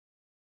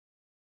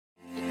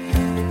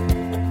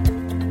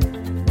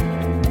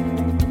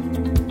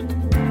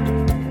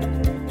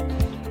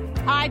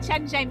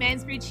Chad and Jay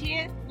Mansbridge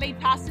here, lead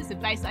pastors of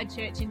Bayside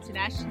Church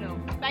International,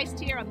 based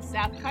here on the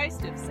south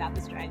coast of South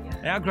Australia.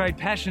 Our great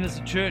passion as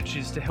a church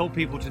is to help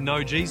people to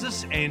know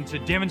Jesus and to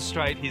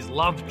demonstrate his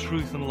love,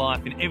 truth and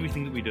life in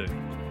everything that we do.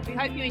 We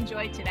hope you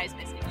enjoyed today's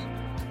message.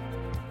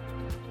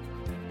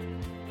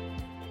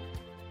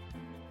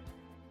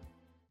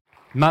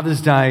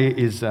 Mother's Day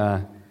is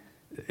one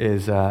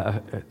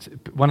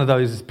of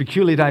those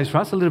peculiar days for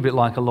us, a little bit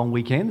like a long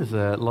weekend. There's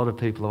a lot of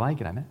people away,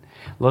 g'day mate,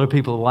 a lot of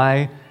people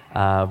away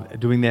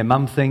doing their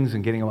mum things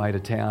and getting away to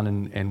town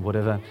and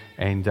whatever,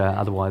 and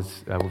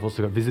otherwise we've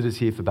also got visitors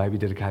here for baby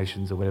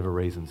dedications or whatever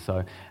reason.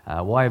 So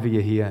wherever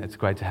you're here, it's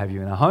great to have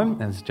you in our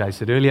home. As Jay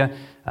said earlier,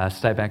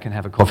 stay back and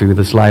have a coffee with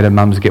us later.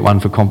 Mums get one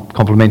for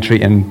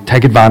complimentary, and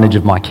take advantage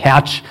of my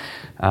couch.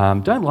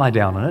 Don't lie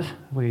down on it.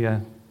 We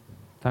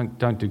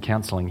don't do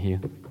counselling here.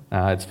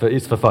 It's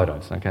for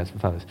photos. Okay, it's for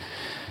photos.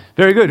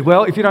 Very good.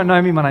 Well, if you don't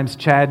know me, my name's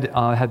Chad.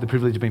 I had the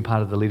privilege of being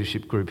part of the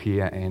leadership group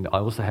here, and I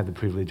also had the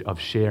privilege of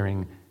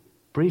sharing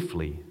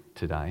briefly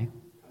today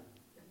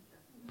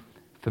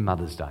for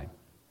Mother's Day.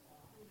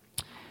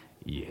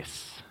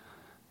 Yes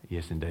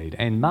indeed.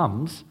 And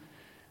mums,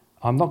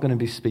 I'm not going to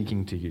be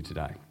speaking to you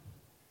today.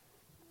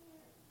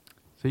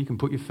 So you can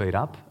put your feet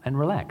up and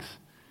relax.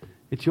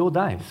 It's your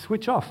day.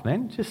 Switch off,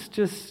 man.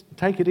 Just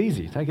take it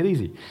easy. Take it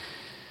easy.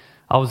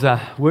 I was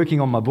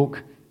working on my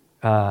book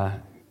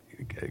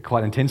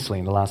quite intensely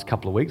in the last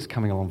couple of weeks,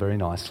 coming along very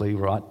nicely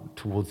right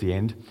towards the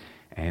end.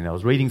 And I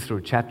was reading through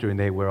a chapter in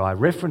there where I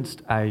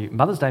referenced a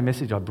Mother's Day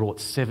message I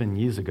brought 7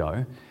 years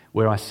ago,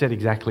 where I said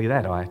exactly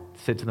that. I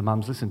said to the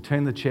mums, listen,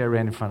 turn the chair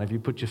around in front of you,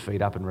 put your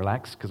feet up and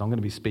relax, because I'm going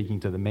to be speaking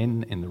to the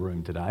men in the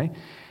room today.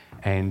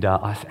 And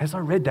as I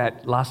read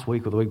that last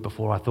week or the week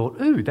before, I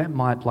thought, ooh, that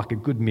might, like a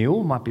good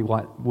meal, might be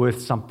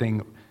worth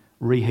something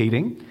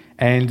reheating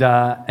and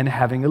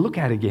having a look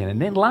at again.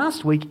 And then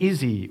last week,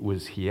 Izzy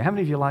was here. How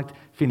many of you liked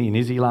Finney and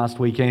Izzy last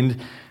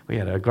weekend? We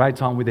had a great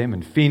time with them,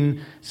 and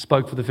Finn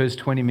spoke for the first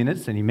 20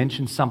 minutes, and he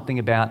mentioned something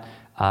about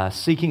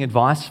seeking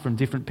advice from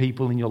different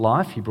people in your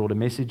life. He brought a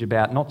message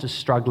about not just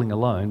struggling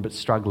alone, but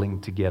struggling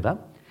together,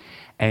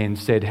 and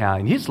said how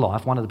in his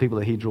life, one of the people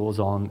that he draws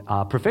on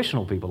are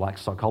professional people like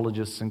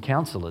psychologists and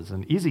counsellors.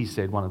 And Izzy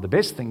said one of the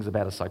best things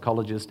about a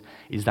psychologist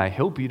is they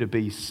help you to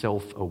be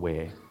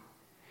self-aware.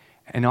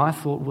 And I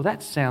thought, well,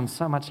 that sounds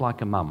so much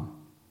like a mum.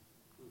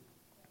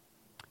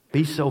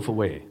 Be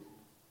self-aware.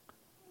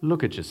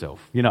 Look at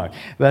yourself, look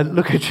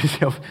at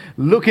yourself.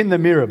 Look in the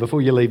mirror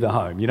before you leave the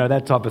home,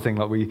 that type of thing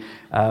like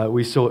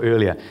we saw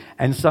earlier.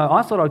 And so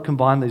I thought I'd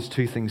combine these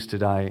two things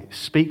today,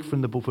 speak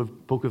from the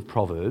book of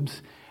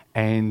Proverbs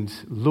and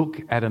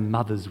look at a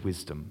mother's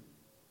wisdom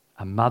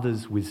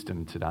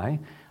today,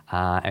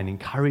 and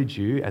encourage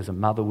you, as a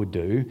mother would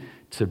do,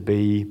 to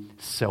be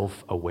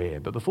self-aware.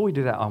 But before we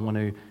do that, I want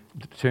to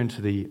turn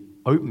to the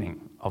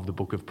opening of the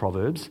book of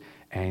Proverbs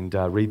and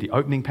read the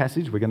opening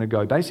passage. We're going to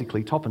go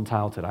basically top and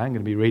tail today. I'm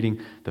going to be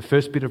reading the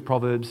first bit of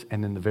Proverbs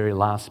and then the very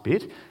last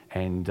bit,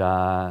 and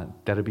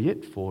that'll be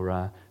it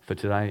for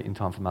today in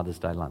time for Mother's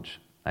Day lunch.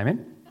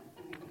 Amen?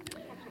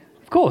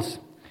 Of course.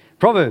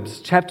 Proverbs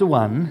chapter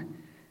 1,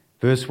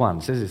 verse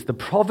 1 says this: the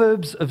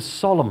Proverbs of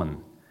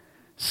Solomon,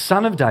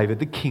 son of David,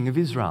 the king of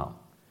Israel,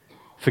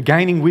 for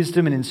gaining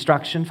wisdom and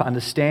instruction, for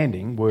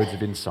understanding words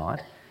of insight,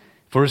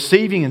 for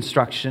receiving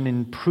instruction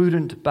in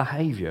prudent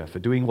behaviour, for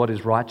doing what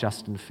is right,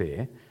 just and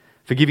fair,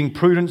 for giving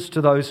prudence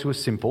to those who are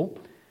simple,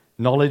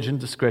 knowledge and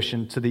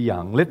discretion to the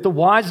young. Let the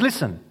wise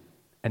listen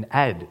and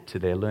add to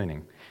their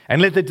learning,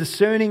 and let the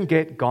discerning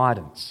get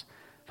guidance,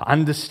 for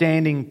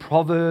understanding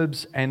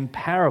proverbs and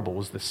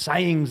parables, the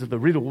sayings of the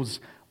riddles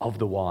of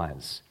the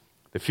wise.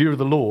 The fear of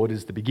the Lord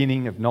is the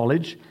beginning of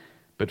knowledge,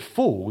 but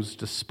fools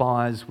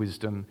despise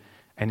wisdom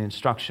and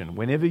instruction.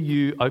 Whenever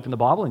you open the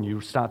Bible and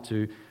you start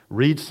to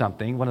read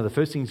something, one of the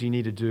first things you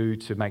need to do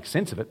to make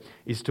sense of it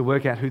is to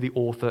work out who the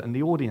author and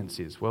the audience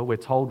is. Well, we're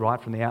told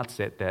right from the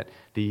outset that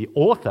the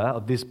author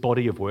of this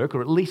body of work,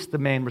 or at least the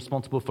man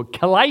responsible for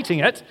collating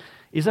it,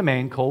 is a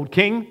man called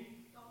King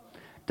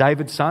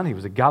David's son. He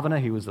was a governor,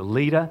 he was a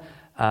leader,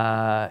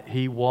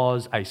 he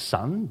was a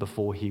son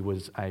before he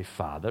was a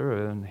father,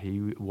 and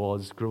he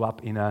grew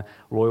up in a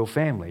royal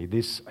family.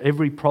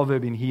 Every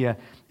proverb in here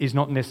is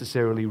not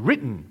necessarily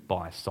written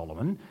by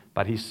Solomon,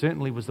 but he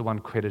certainly was the one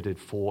credited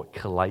for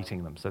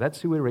collating them. So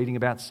that's who we're reading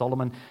about,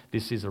 Solomon.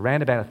 This is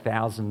around about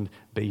 1000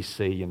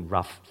 BC in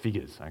rough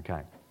figures,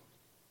 okay?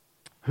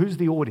 Who's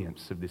the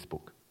audience of this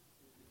book?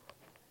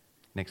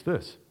 Next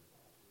verse.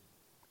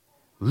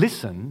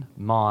 Listen,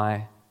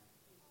 my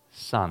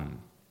son,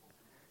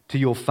 to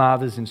your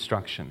father's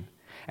instruction,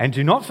 and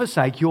do not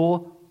forsake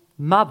your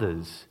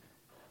mother's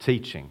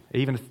teaching.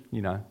 Even,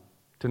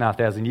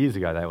 2,500 years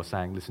ago they were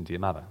saying, listen to your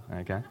mother,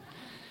 okay?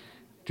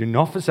 Do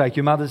not forsake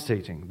your mother's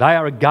teaching. They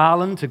are a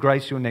garland to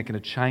grace your neck and a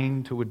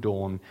chain to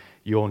adorn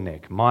your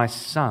neck. My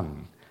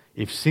son,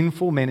 if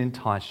sinful men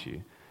entice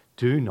you,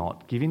 do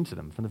not give in to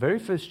them. From the very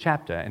first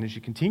chapter, and as you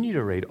continue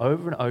to read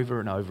over and over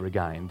and over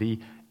again, the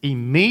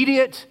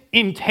immediate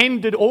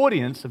intended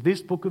audience of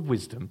this book of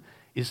wisdom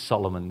is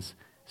Solomon's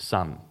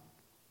son.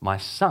 My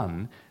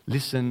son,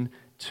 listen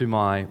to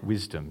my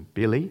wisdom.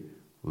 Billy,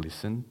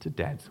 listen to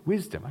Dad's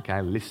wisdom,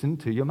 okay? Listen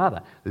to your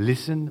mother.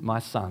 Listen, my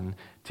son,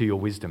 to your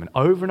wisdom. And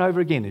over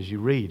again, as you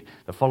read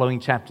the following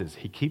chapters,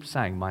 he keeps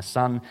saying, my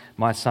son,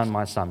 my son,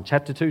 my son.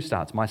 Chapter 2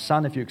 starts, my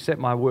son, if you accept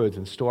my words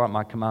and store up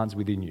my commands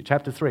within you.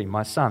 Chapter 3,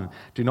 my son,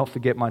 do not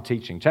forget my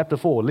teaching. Chapter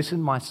 4,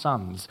 listen, my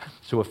sons,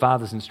 to a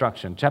father's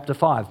instruction. Chapter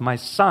 5, my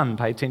son,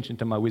 pay attention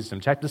to my wisdom.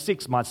 Chapter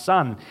 6, my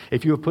son,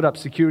 if you have put up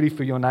security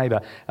for your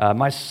neighbor.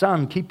 My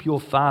son, keep your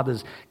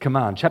father's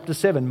command. Chapter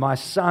 7, my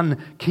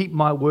son, keep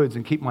my words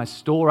and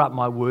store up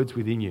my words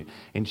within you.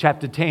 In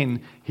chapter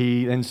 10,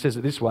 he then says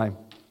it this way.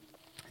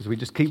 As we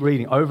just keep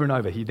reading over and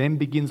over, he then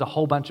begins a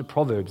whole bunch of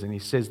Proverbs, and he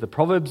says, the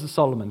Proverbs of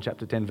Solomon,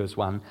 chapter 10, verse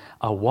 1,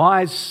 a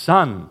wise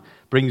son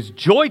brings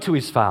joy to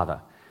his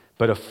father,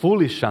 but a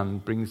foolish son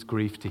brings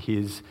grief to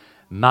his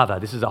mother.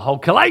 This is a whole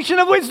collation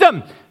of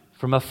wisdom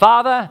from a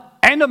father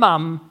and a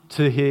mum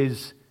to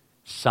his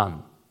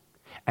son.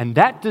 And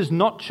that does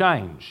not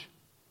change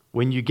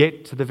when you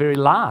get to the very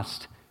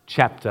last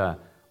chapter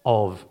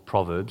of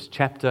Proverbs,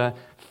 chapter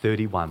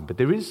 31. But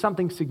there is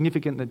something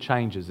significant that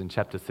changes in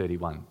chapter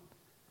 31.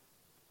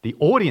 The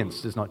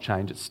audience does not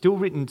change. It's still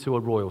written to a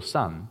royal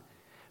son,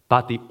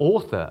 but the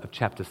author of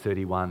chapter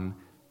 31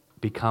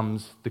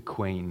 becomes the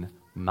queen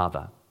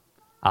mother.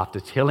 After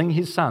telling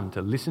his son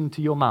to listen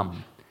to your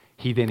mum,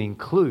 he then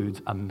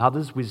includes a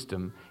mother's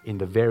wisdom in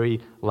the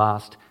very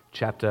last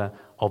chapter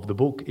of the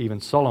book.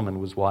 Even Solomon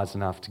was wise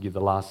enough to give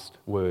the last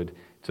word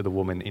to the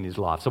woman in his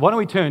life. So why don't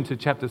we turn to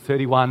chapter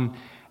 31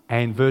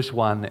 and verse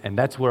 1, and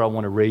that's where I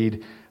want to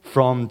read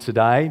from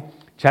today.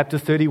 Chapter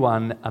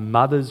 31, a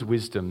mother's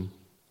wisdom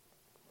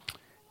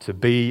to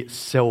be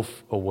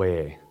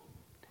self-aware.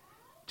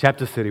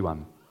 Chapter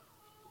 31.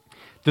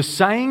 The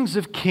sayings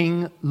of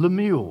King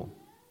Lemuel,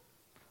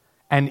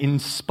 an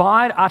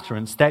inspired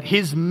utterance that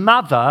his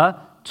mother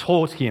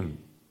taught him.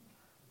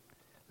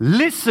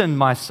 Listen,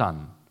 my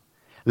son.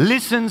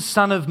 Listen,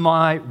 son of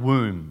my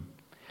womb.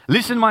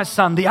 Listen, my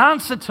son, the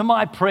answer to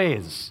my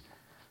prayers.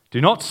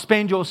 Do not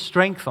spend your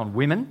strength on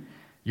women,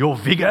 your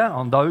vigor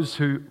on those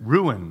who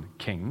ruin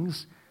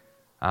kings.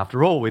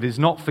 After all, it is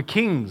not for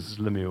kings,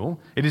 Lemuel,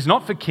 it is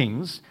not for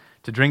kings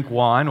to drink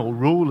wine or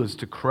rulers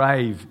to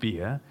crave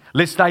beer,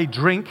 lest they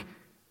drink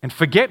and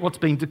forget what's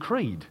been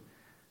decreed,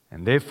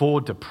 and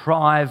therefore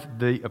deprive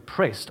the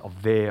oppressed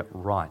of their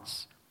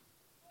rights.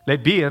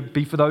 Let beer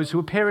be for those who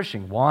are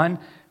perishing, wine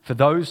for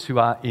those who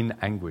are in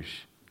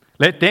anguish.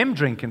 Let them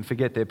drink and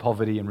forget their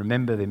poverty and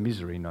remember their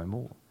misery no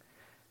more.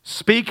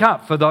 Speak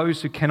up for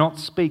those who cannot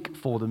speak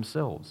for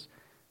themselves,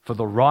 for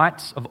the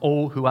rights of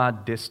all who are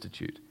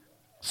destitute.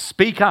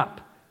 Speak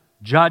up,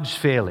 judge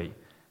fairly,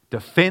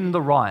 defend the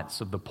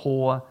rights of the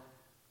poor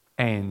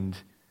and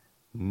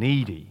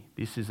needy.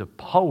 This is a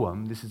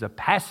poem, this is a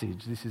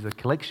passage, this is a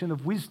collection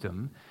of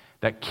wisdom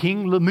that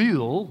King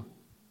Lemuel,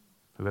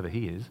 whoever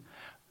he is,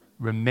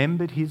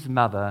 remembered his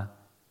mother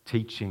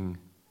teaching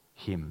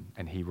him.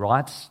 And he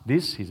writes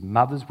this, his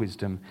mother's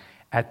wisdom,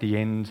 at the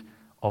end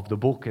of the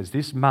book as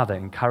this mother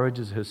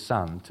encourages her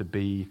son to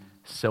be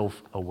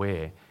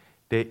self-aware.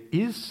 There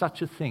is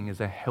such a thing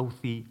as a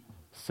healthy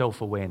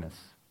self-awareness.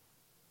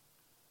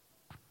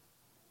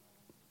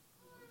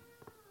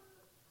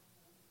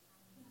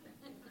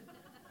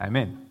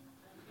 Amen.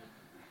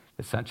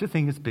 There's such a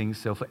thing as being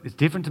it's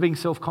different to being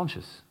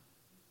self-conscious.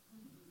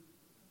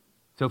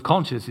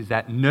 Self-conscious is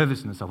that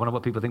nervousness. I wonder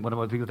what people think,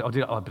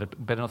 I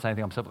better not say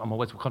anything. I'm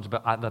always conscious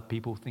about other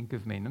people think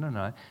of me.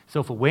 No.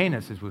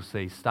 Self-awareness, as we'll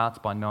see, starts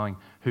by knowing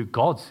who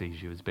God sees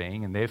you as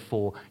being, and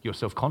therefore your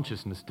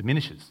self-consciousness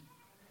diminishes.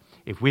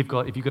 If you've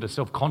got a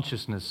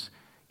self-consciousness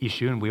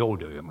issue, and we all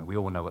do, we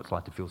all know what it's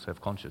like to feel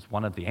self-conscious,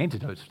 one of the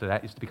antidotes to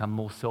that is to become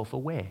more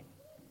self-aware,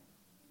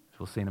 as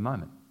we'll see in a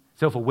moment.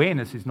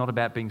 Self-awareness is not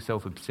about being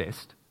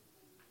self-obsessed,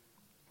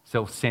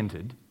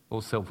 self-centered,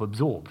 or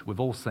self-absorbed.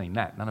 We've all seen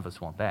that. None of us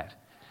want that.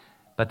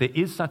 But there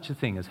is such a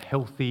thing as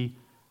healthy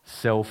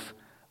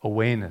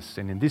self-awareness.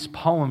 And in this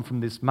poem from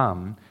this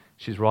mum,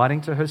 she's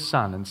writing to her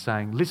son and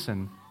saying,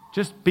 listen,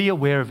 just be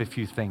aware of a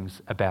few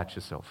things about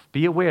yourself.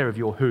 Be aware of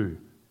your who,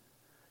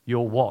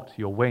 your what,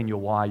 your when,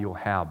 your why, your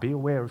how. Be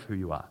aware of who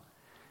you are.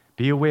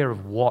 Be aware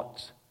of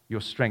what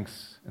your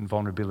strengths and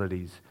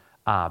vulnerabilities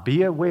are.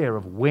 Be aware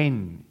of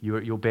when you're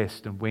at your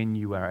best and when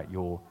you are at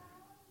your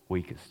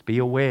weakest. Be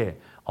aware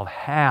of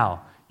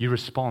how you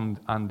respond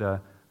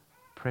under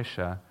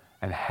pressure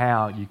and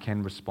how you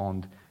can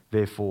respond,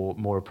 therefore,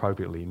 more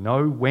appropriately.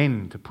 Know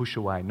when to push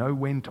away. Know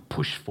when to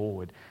push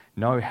forward.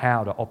 Know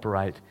how to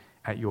operate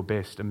at your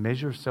best. A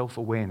measure of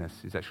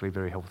self-awareness is actually a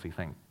very healthy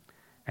thing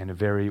and a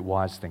very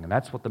wise thing. And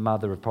that's what the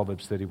mother of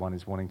Proverbs 31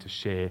 is wanting to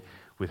share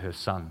with her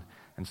son.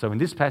 And so in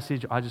this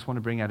passage, I just want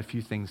to bring out a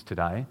few things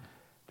today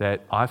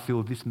that I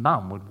feel this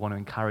mum would want to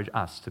encourage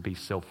us to be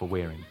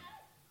self-aware in.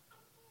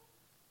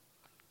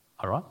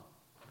 All right?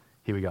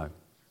 Here we go.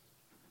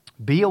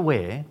 Be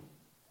aware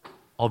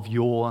of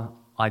your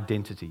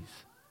identities.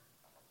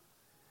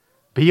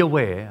 Be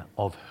aware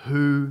of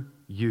who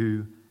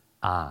you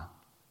are.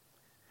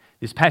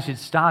 This passage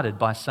started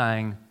by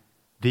saying,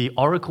 the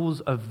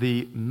oracles of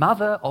the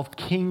mother of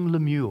King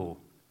Lemuel,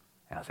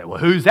 And I said, well,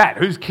 who's that?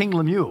 Who's King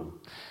Lemuel?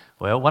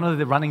 Well, one of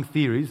the running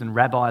theories, and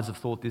rabbis have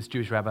thought this,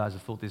 Jewish rabbis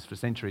have thought this for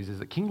centuries, is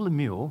that King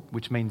Lemuel,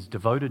 which means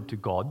devoted to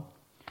God,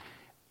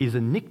 is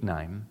a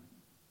nickname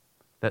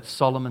that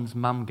Solomon's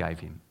mum gave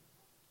him.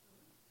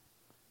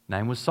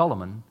 Name was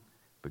Solomon,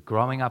 but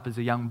growing up as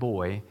a young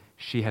boy,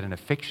 she had an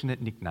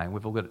affectionate nickname.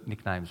 We've all got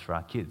nicknames for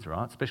our kids,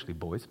 right? Especially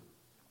boys.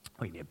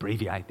 We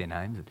abbreviate their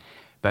names.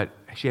 But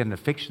she had an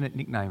affectionate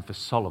nickname for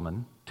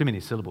Solomon. Too many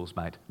syllables,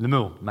 mate.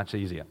 Lemuel, much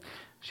easier.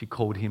 She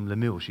called him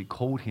Lemuel. She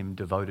called him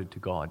devoted to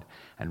God.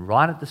 And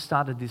right at the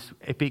start of this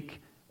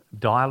epic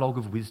dialogue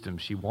of wisdom,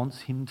 she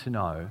wants him to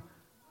know,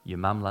 your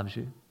mum loves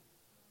you,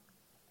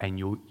 and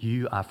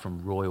you are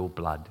from royal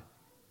blood.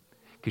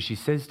 Because she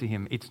says to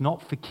him, it's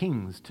not for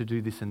kings to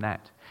do this and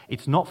that.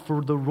 It's not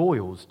for the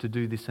royals to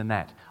do this and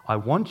that. I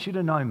want you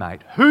to know,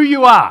 mate, who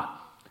you are.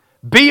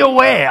 Be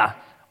aware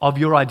of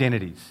your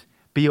identities.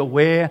 Be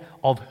aware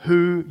of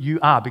who you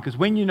are. Because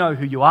when you know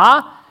who you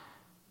are,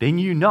 then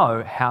you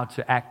know how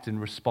to act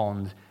and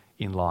respond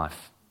in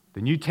life.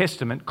 The New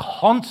Testament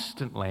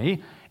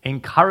constantly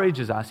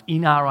encourages us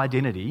in our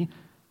identity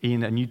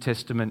in a New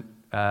Testament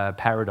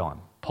paradigm.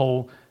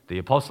 Paul, the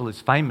apostle, is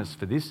famous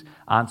for this,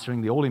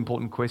 answering the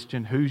all-important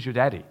question, who's your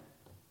daddy?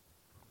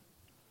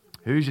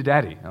 Who's your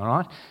daddy, all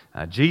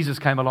right? Jesus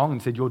came along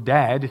and said, your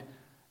dad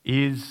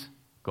is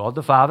God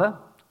the Father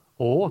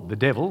or the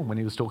devil, when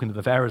he was talking to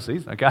the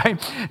Pharisees, okay?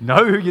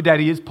 Know who your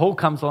daddy is. Paul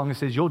comes along and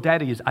says, your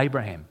daddy is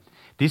Abraham.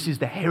 This is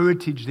the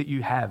heritage that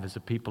you have as a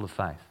people of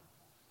faith.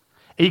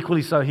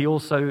 Equally so, he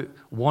also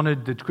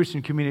wanted the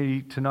Christian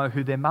community to know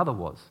who their mother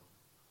was.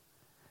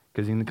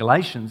 Because in the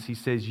Galatians, he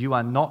says, you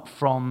are not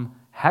from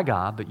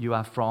Hagar, but you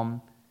are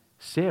from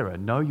Sarah.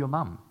 Know your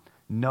mum.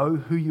 Know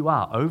who you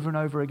are. Over and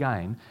over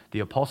again, the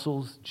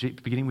apostles,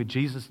 beginning with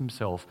Jesus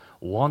himself,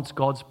 wants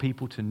God's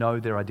people to know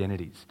their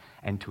identities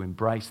and to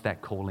embrace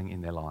that calling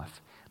in their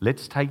life.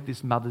 Let's take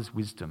this mother's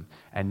wisdom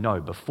and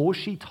know, before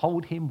she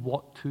told him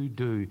what to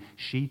do,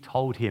 she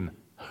told him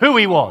who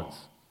he was.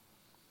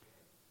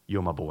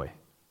 You're my boy.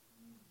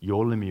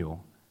 You're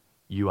Lemuel.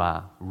 You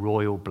are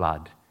royal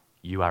blood.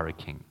 You are a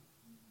king.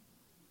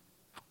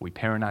 We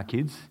parent our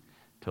kids,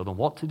 tell them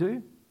what to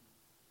do,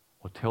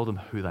 or tell them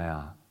who they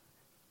are.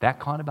 That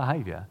kind of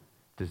behaviour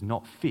does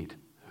not fit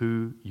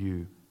who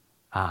you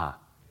are.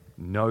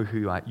 Know who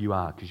you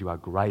are, because you are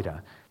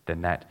greater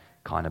than that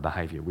kind of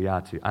behaviour. We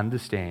are to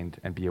understand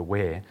and be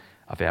aware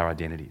of our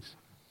identities.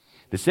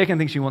 The second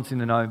thing she wants him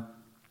to know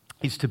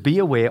is to be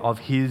aware of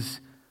his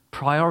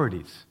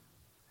priorities.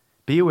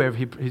 Be aware of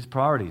his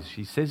priorities.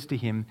 She says to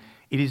him,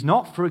 it is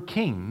not for a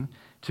king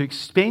to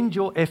expend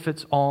your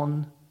efforts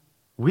on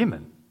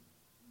women.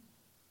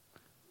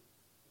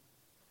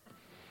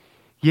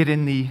 Yet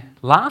in the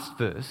last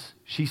verse,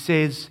 she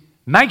says,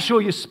 make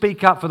sure you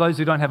speak up for those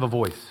who don't have a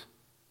voice.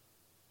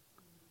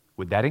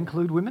 Would that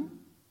include women?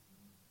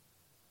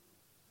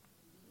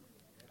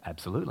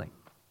 Absolutely.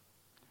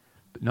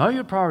 But know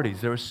your priorities.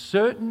 There are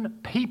certain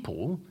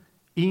people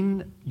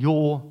in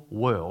your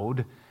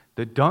world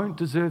that don't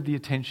deserve the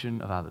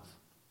attention of others.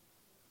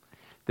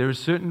 There are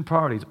certain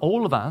priorities.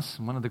 All of us,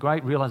 one of the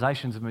great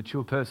realizations of a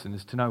mature person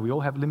is to know we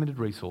all have limited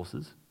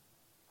resources,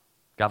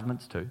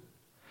 governments too.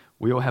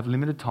 We all have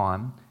limited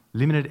time,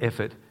 limited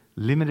effort,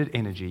 limited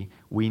energy.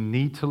 We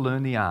need to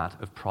learn the art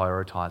of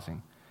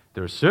prioritizing.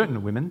 There are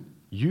certain women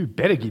you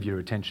better give your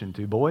attention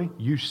to, boy.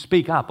 You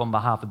speak up on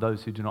behalf of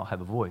those who do not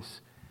have a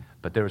voice.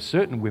 But there are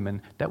certain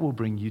women that will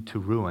bring you to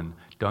ruin.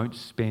 Don't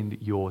spend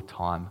your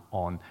time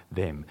on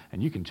them.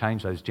 And you can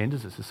change those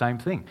genders. It's the same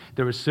thing.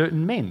 There are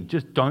certain men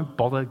just don't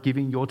bother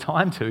giving your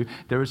time to.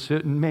 There are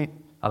certain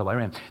men, other way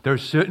around. There are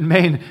certain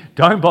men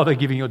don't bother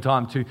giving your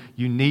time to.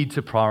 You need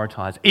to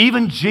prioritize.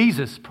 Even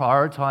Jesus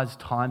prioritized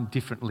time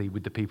differently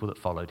with the people that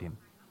followed him.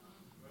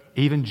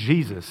 Even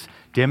Jesus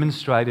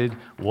demonstrated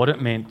what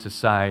it meant to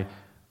say,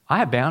 I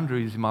have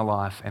boundaries in my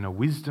life and a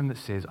wisdom that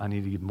says I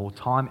need to give more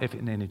time, effort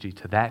and energy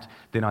to that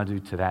than I do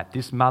to that.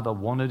 This mother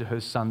wanted her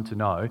son to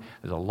know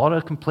there's a lot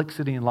of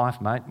complexity in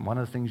life, mate, and one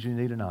of the things you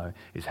need to know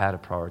is how to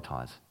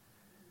prioritize.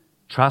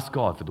 Trust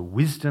God for the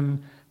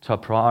wisdom to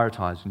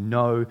prioritize.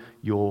 Know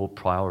your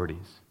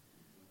priorities.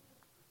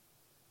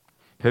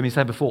 You've heard me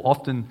say before,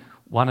 often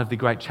one of the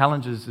great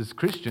challenges as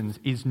Christians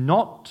is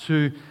not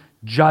to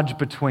judge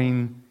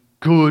between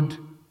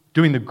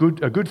doing a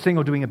good thing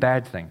or doing a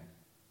bad thing.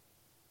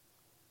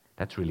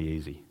 That's really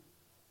easy.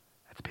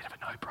 That's a bit of a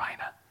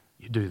no-brainer.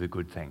 You do the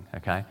good thing,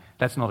 okay?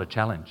 That's not a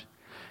challenge.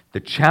 The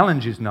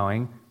challenge is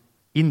knowing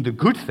in the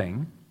good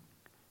thing,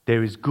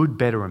 there is good,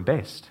 better and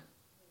best.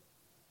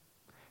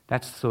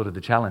 That's sort of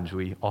the challenge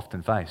we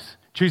often face.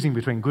 Choosing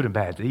between good and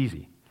bad is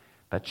easy,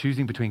 but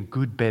choosing between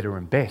good, better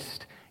and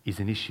best is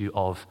an issue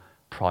of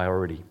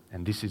priority.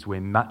 And this is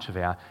where much of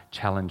our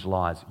challenge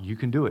lies. You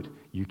can do it.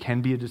 You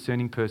can be a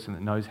discerning person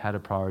that knows how to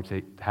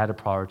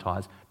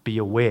prioritize. Be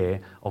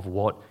aware of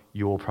what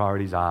your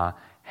priorities are,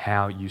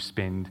 how you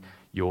spend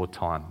your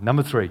time.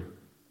 Number 3,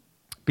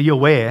 be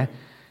aware,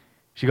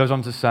 she goes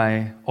on to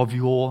say, of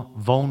your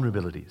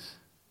vulnerabilities.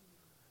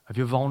 Of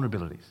your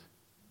vulnerabilities.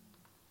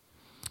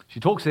 She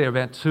talks there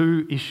about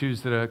two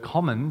issues that are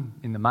common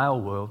in the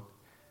male world,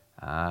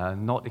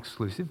 not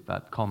exclusive,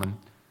 but common,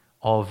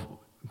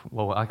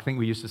 I think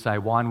we used to say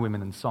wine,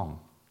 women and song.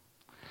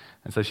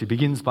 And so she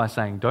begins by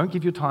saying, don't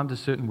give your time to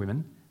certain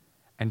women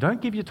and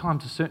don't give your time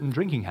to certain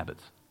drinking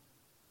habits.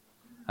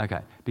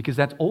 Okay, because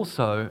that's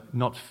also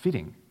not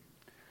fitting.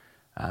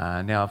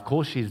 Now, of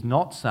course, she's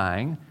not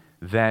saying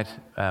that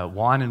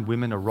wine and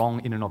women are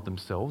wrong in and of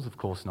themselves. Of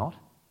course not.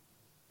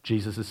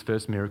 Jesus'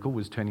 first miracle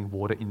was turning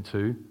water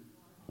into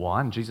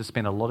wine. Jesus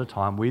spent a lot of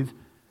time with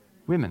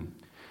women.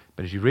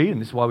 But as you read, and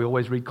this is why we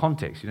always read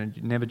context, you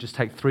never just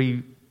take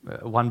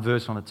one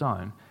verse on its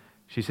own.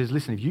 She says,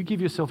 listen, if you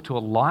give yourself to a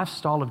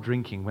lifestyle of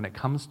drinking, when it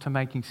comes to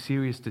making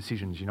serious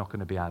decisions, you're not going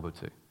to be able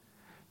to.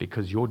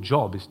 Because your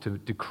job is to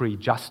decree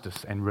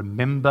justice and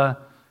remember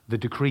the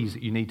decrees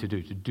that you need to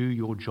do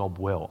your job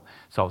well.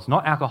 So it's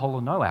not alcohol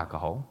or no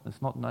alcohol.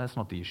 That's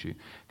not the issue.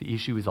 The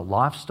issue is a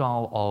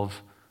lifestyle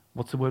of,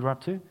 what's the word we're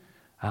up to?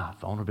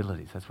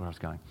 Vulnerabilities. That's where I was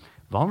going.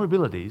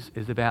 Vulnerabilities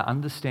is about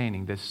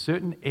understanding there's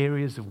certain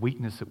areas of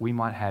weakness that we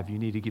might have you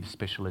need to give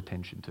special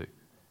attention to.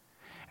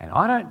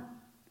 And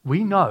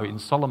we know in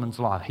Solomon's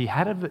life, he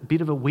had a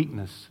bit of a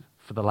weakness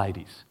for the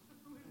ladies.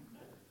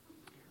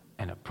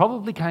 And it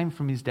probably came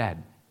from his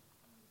dad.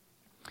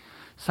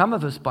 Some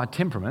of us, by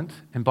temperament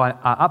and by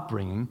our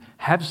upbringing,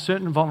 have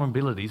certain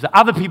vulnerabilities that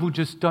other people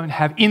just don't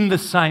have in the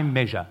same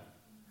measure.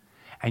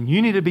 And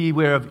you need to be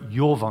aware of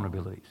your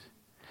vulnerabilities.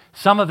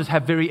 Some of us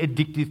have very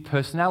addictive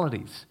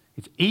personalities.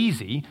 It's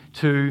easy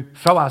to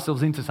throw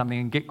ourselves into something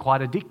and get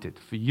quite addicted.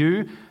 For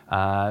you,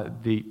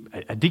 the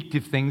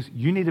addictive things,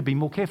 you need to be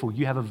more careful.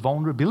 You have a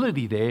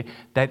vulnerability there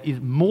that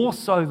is more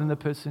so than the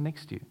person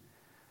next to you.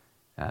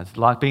 It's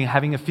like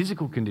having a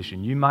physical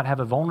condition. You might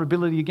have a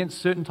vulnerability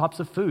against certain types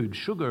of food,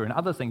 sugar and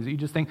other things that you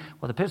just think,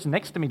 well, the person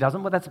next to me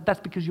doesn't. Well, that's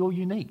because you're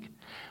unique.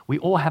 We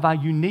all have our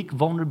unique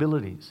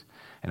vulnerabilities.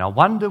 And I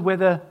wonder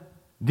whether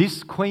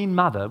this Queen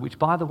Mother, which,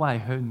 by the way,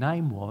 her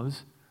name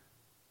was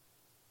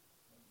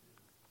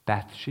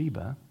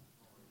Bathsheba.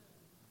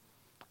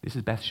 This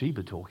is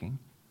Bathsheba talking,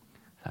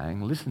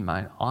 saying, listen,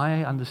 mate,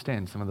 I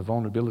understand some of the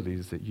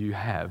vulnerabilities that you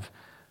have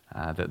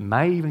that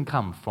may even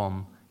come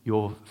from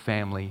your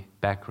family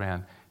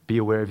background. Be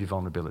aware of your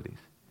vulnerabilities.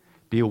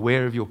 Be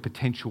aware of your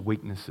potential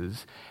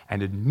weaknesses,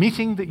 and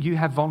admitting that you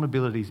have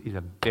vulnerabilities is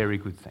a very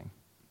good thing.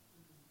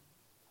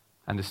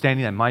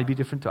 Understanding that may be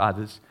different to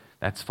others,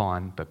 that's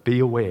fine, but be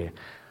aware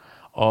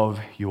of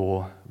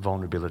your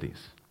vulnerabilities.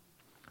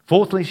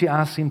 Fourthly, she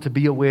asks him to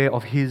be aware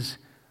of his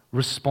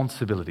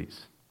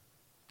responsibilities.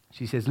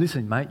 She says,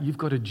 listen, mate, you've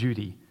got a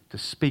duty to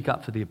speak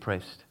up for the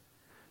oppressed.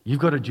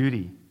 You've got a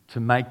duty to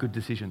make good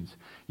decisions.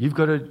 You've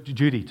got a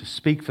duty to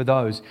speak for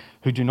those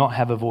who do not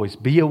have a voice.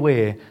 Be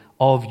aware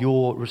of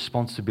your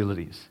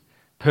responsibilities.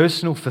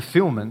 Personal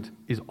fulfillment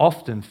is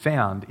often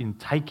found in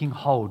taking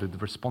hold of the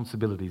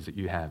responsibilities that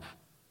you have.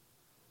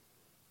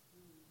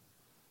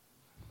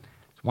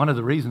 It's one of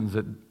the reasons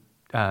that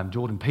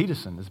Jordan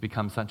Peterson has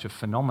become such a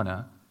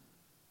phenomena,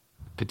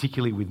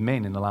 particularly with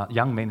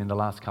young men in the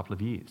last couple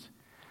of years.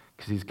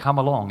 Because he's come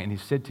along and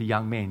he's said to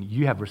young men,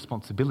 you have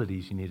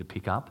responsibilities you need to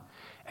pick up,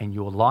 and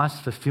your life's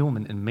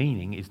fulfillment and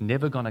meaning is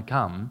never going to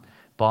come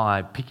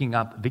by picking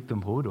up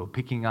victimhood or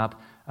picking up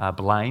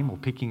blame or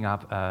picking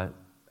up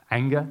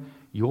anger.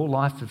 Your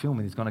life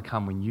fulfillment is going to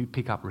come when you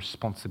pick up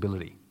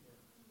responsibility.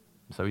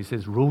 So he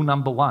says rule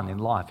number one in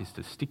life is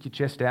to stick your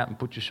chest out and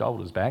put your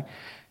shoulders back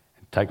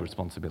and take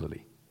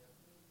responsibility.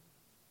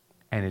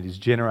 And it is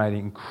generating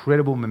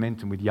incredible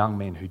momentum with young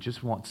men who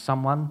just want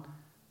someone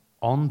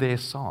on their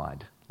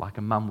side, like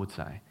a mum would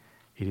say.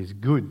 It is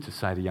good to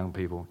say to young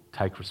people,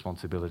 take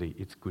responsibility,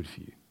 it's good for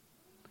you.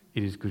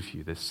 It is good for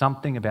you. There's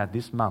something about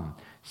this mum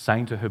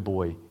saying to her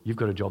boy, you've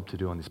got a job to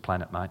do on this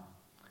planet, mate.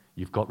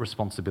 You've got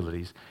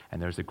responsibilities,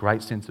 and there's a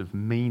great sense of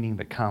meaning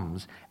that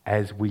comes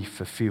as we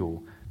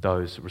fulfill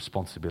those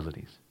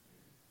responsibilities.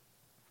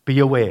 Be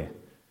aware,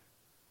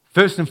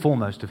 first and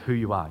foremost, of who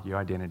you are, your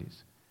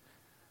identities.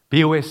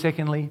 Be aware,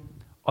 secondly,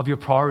 of your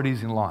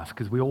priorities in life,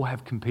 because we all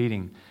have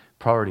competing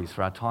priorities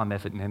for our time,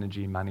 effort, and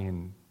energy, money,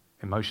 and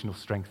emotional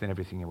strength, and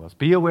everything else.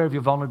 Be aware of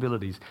your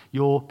vulnerabilities.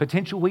 Your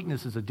potential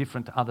weaknesses are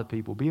different to other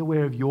people. Be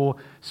aware of your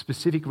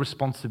specific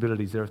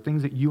responsibilities. There are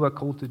things that you are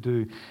called to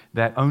do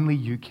that only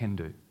you can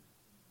do.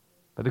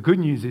 But the good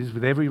news is,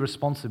 with every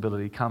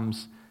responsibility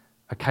comes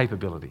a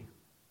capability.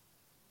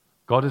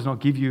 God does not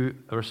give you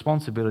a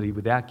responsibility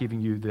without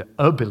giving you the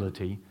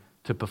ability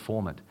to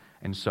perform it.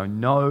 And so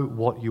know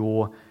what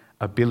your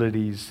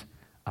abilities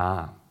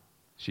are.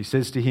 She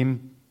says to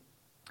him,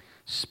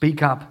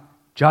 speak up,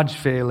 judge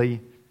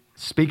fairly,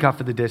 speak up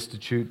for the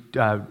destitute,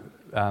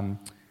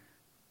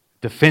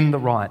 defend the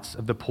rights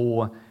of the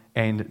poor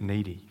and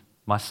needy.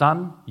 My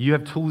son, you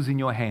have tools in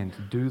your hand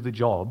to do the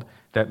job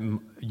that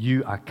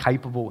you are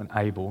capable and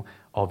able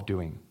of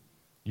doing.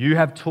 You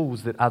have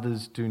tools that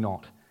others do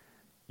not.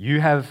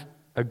 You have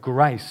a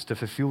grace to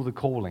fulfill the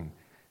calling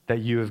that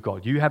you have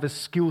got. You have a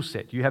skill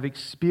set, you have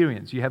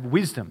experience, you have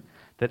wisdom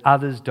that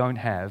others don't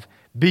have.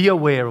 Be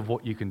aware of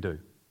what you can do.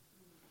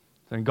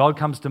 So when God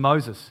comes to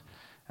Moses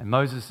And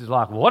Moses is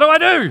like, what do I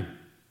do?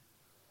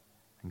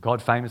 And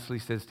God famously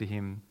says to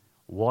him,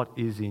 what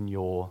is in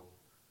your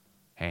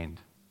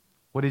hand?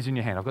 What is in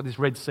your hand? I've got this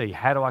Red Sea.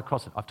 How do I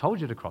cross it? I've told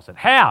you to cross it.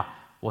 How?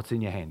 What's in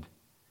your hand?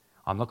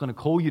 I'm not going to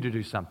call you to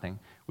do something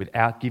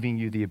without giving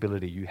you the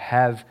ability. You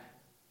have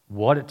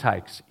what it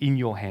takes in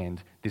your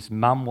hand. This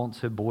mum wants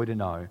her boy to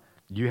know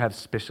you have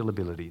special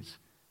abilities.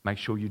 Make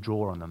sure you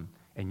draw on them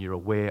and you're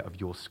aware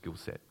of your skill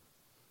set.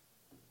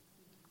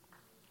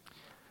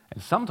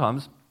 And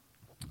sometimes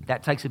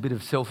that takes a bit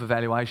of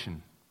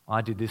self-evaluation.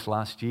 I did this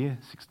last year,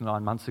 6 to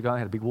 9 months ago. I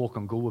had a big walk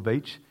on Goolwa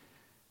Beach.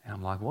 And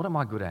I'm like, what am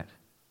I good at?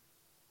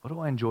 What do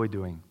I enjoy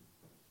doing?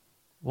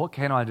 What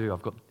can I do?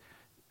 I've got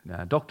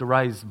Dr.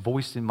 Ray's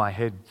voice in my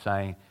head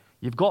saying,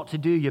 you've got to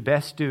do your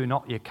best do,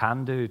 not your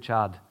can do,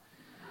 Chad.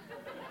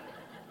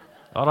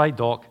 All right,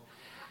 Doc.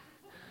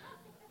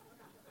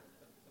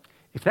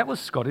 If that was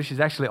Scottish, he's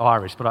actually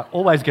Irish, but I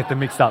always get them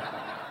mixed up.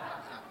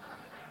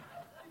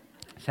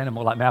 Sounded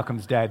more like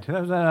Malcolm's dad.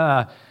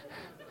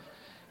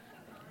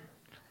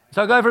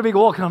 So I go for a big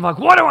walk and I'm like,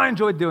 what do I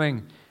enjoy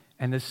doing?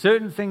 And there's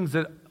certain things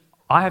that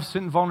I have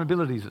certain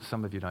vulnerabilities that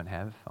some of you don't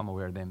have. I'm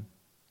aware of them.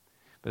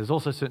 But there's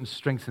also certain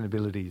strengths and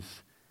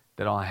abilities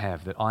that I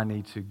have that I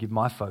need to give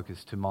my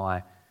focus to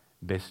my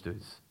best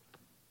do's.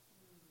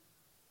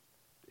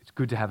 It's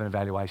good to have an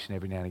evaluation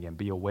every now and again.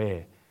 Be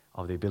aware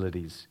of the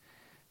abilities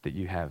that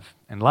you have.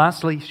 And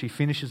lastly, she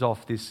finishes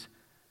off this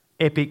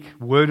epic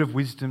word of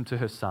wisdom to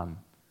her son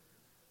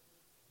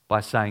by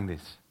saying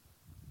this.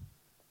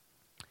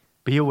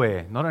 Be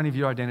aware not only of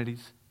your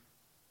identities,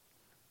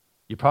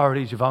 your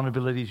priorities, your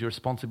vulnerabilities, your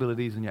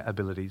responsibilities, and your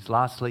abilities.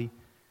 Lastly,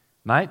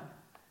 mate,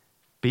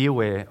 be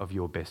aware of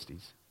your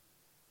besties.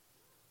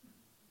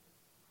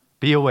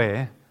 Be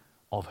aware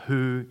of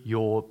who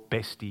your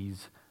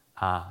besties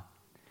are.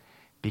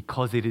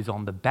 Because it is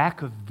on the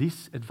back of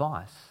this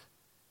advice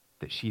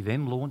that she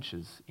then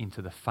launches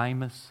into the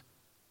famous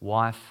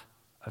Wife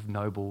of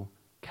Noble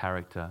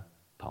Character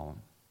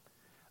poem.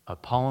 A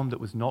poem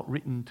that was not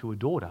written to a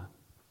daughter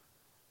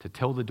to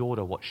tell the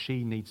daughter what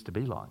she needs to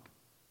be like.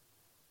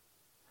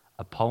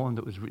 A poem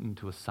that was written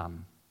to a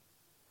son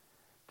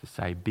to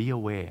say, be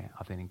aware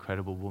of that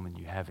incredible woman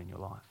you have in your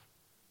life.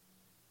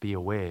 Be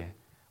aware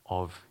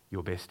of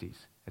your besties.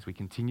 As we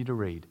continue to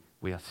read,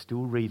 we are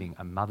still reading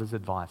a mother's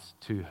advice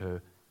to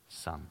her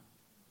son.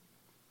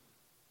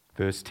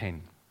 Verse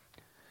 10.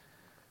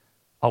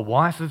 A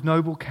wife of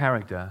noble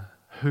character,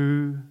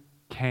 who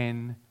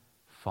can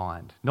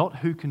find? Not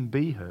who can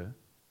be her,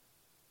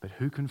 but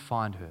who can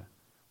find her?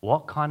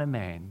 What kind of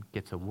man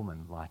gets a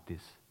woman like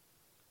this?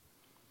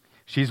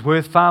 She's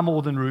worth far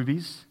more than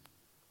rubies.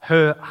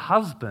 Her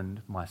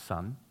husband, my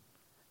son,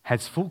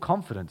 has full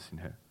confidence in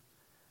her,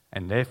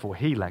 and therefore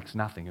he lacks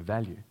nothing of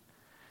value.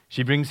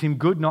 She brings him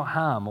good, not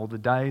harm, all the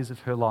days of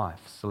her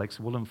life, selects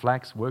wool and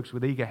flax, works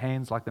with eager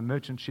hands like the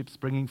merchant ships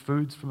bringing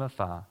foods from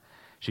afar.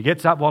 She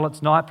gets up while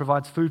it's night,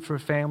 provides food for her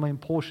family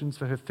and portions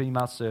for her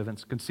female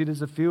servants,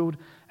 considers a field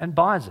and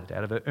buys it.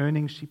 Out of her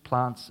earnings she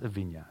plants a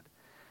vineyard.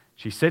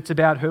 She sets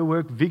about her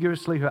work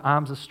vigorously, her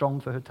arms are strong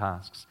for her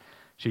tasks.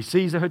 She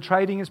sees that her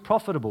trading is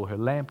profitable, her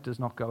lamp does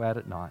not go out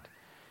at night.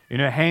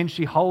 In her hand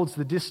she holds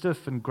the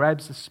distaff and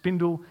grabs the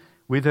spindle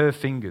with her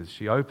fingers.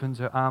 She opens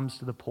her arms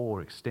to the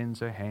poor, extends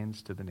her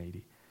hands to the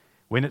needy.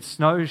 When it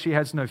snows, she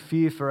has no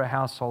fear for her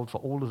household, for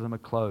all of them are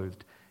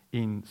clothed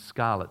in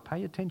scarlet.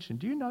 Pay attention.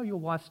 Do you know your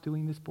wife's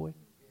doing this, boy?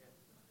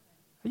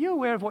 Are you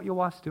aware of what your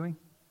wife's doing?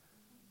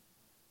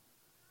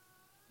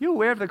 Are you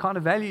aware of the kind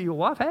of value your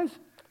wife has?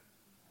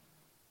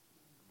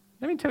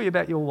 Let me tell you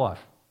about your wife.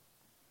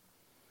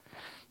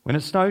 When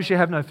it snows, she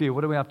have no fear.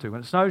 What are we up to? When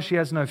it snows, she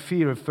has no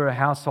fear for her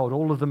household.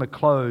 All of them are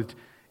clothed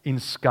in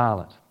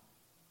scarlet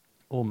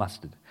or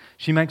mustard.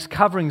 She makes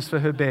coverings for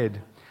her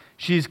bed.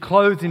 She is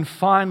clothed in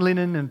fine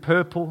linen and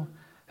purple.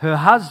 Her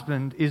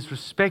husband is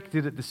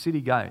respected at the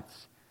city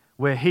gates,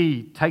 where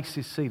he takes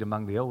his seat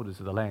among the elders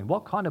of the land.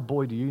 What kind of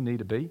boy do you need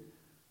to be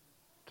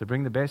to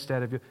bring the best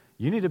out of you?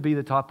 You need to be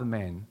the type of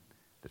man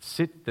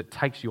that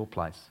takes your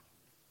place.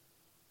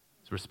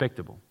 It's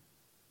respectable.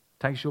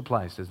 Takes your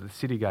place as the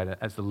city gate,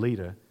 as the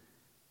leader,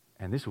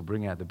 and this will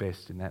bring out the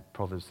best in that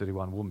Proverbs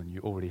 31 woman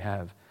you already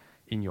have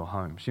in your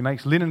home. She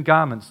makes linen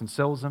garments and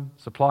sells them,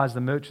 supplies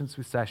the merchants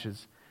with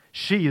sashes.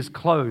 She is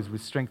clothed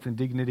with strength and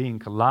dignity and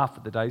can laugh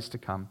at the days to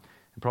come,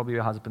 and probably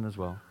her husband as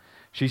well.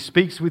 She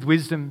speaks with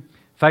wisdom,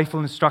 faithful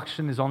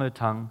instruction is on her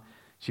tongue.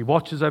 She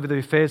watches over the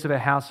affairs of her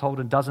household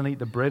and doesn't eat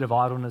the bread of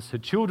idleness. Her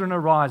children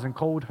arise and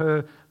called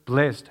her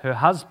blessed. Her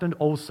husband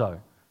also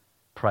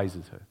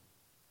praises her.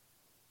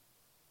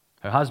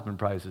 Her husband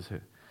praises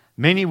her.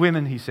 Many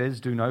women, he says,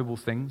 do noble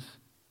things.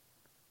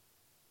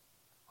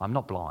 I'm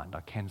not blind.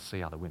 I can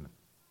see other women.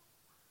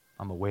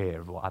 I'm aware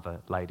of what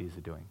other ladies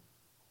are doing.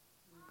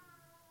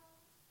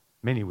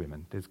 Many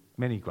women. There's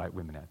many great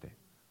women out there.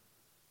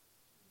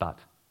 But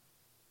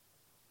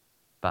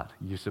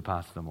you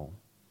surpass them all.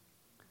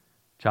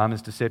 Charm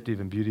is deceptive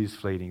and beauty is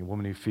fleeting. A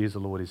woman who fears the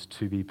Lord is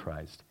to be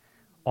praised.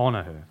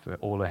 Honour her for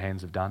all her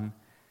hands have done,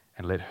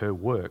 and let her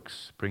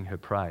works bring her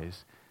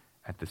praise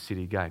at the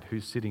city gate.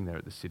 Who's sitting there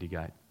at the city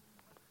gate?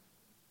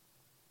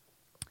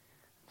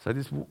 So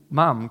this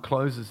mum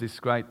closes this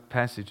great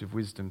passage of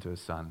wisdom to her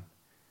son.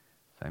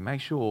 So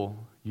make sure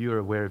you're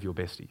aware of your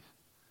besties.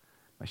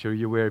 Make sure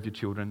you're aware of your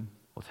children,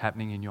 what's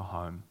happening in your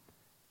home.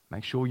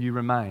 Make sure you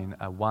remain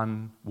a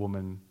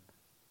one-woman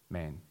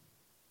man.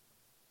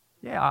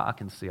 Yeah, I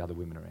can see other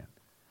women around.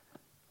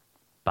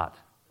 But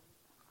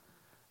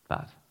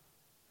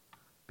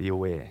be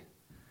aware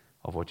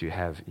of what you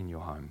have in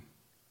your home.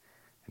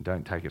 And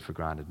don't take it for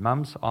granted.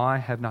 Mums, I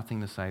have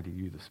nothing to say to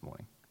you this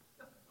morning.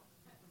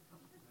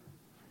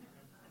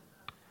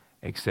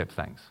 Except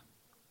thanks.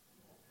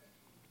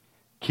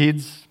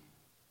 Kids,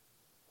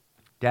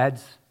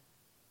 dads,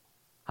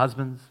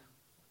 husbands,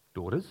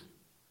 daughters.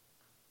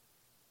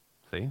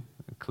 See,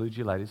 include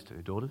you ladies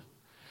too, daughters.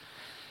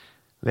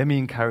 Let me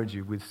encourage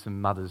you with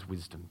some mother's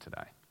wisdom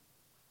today.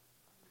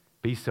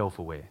 Be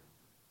self-aware.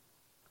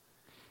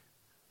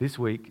 This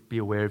week, be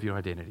aware of your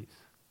identities.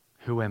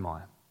 Who am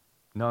I?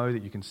 Know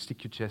that you can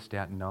stick your chest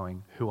out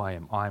knowing who I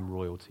am. I am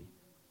royalty.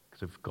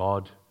 Because of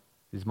God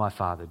is my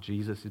father.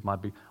 Jesus is my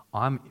big...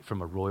 I'm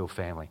from a royal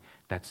family.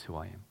 That's who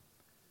I am.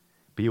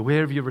 Be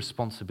aware of your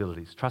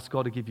responsibilities. Trust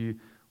God to give you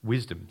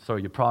wisdom.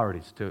 Your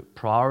priorities. To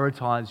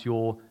prioritize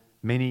your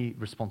many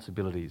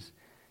responsibilities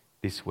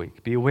this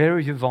week. Be aware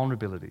of your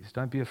vulnerabilities.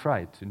 Don't be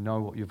afraid to know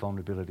what your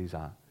vulnerabilities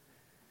are.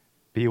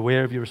 Be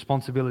aware of your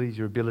responsibilities,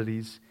 your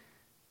abilities,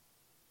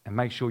 and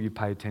make sure you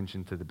pay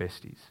attention to the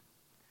besties,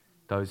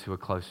 those who are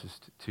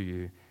closest to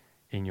you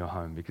in your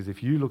home. Because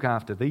if you look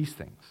after these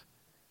things,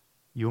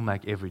 you'll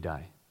make every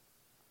day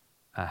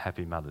a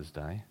happy Mother's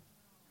Day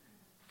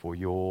for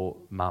your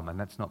mum. And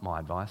that's not my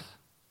advice.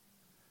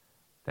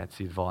 That's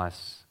the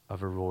advice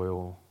of a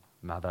royal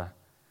mother.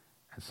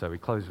 And so we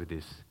close with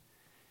this.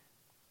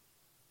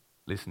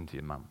 Listen to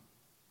your mum.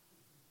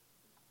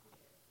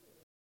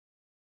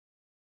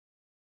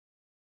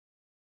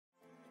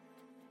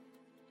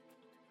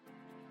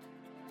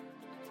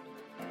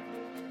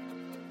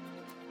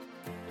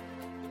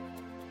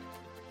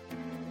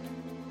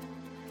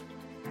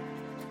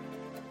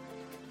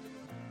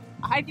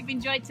 I hope you've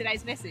enjoyed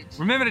today's message.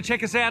 Remember to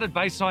check us out at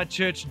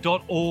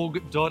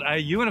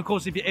baysidechurch.org.au. And of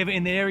course, if you're ever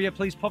in the area,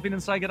 please pop in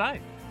and say good day.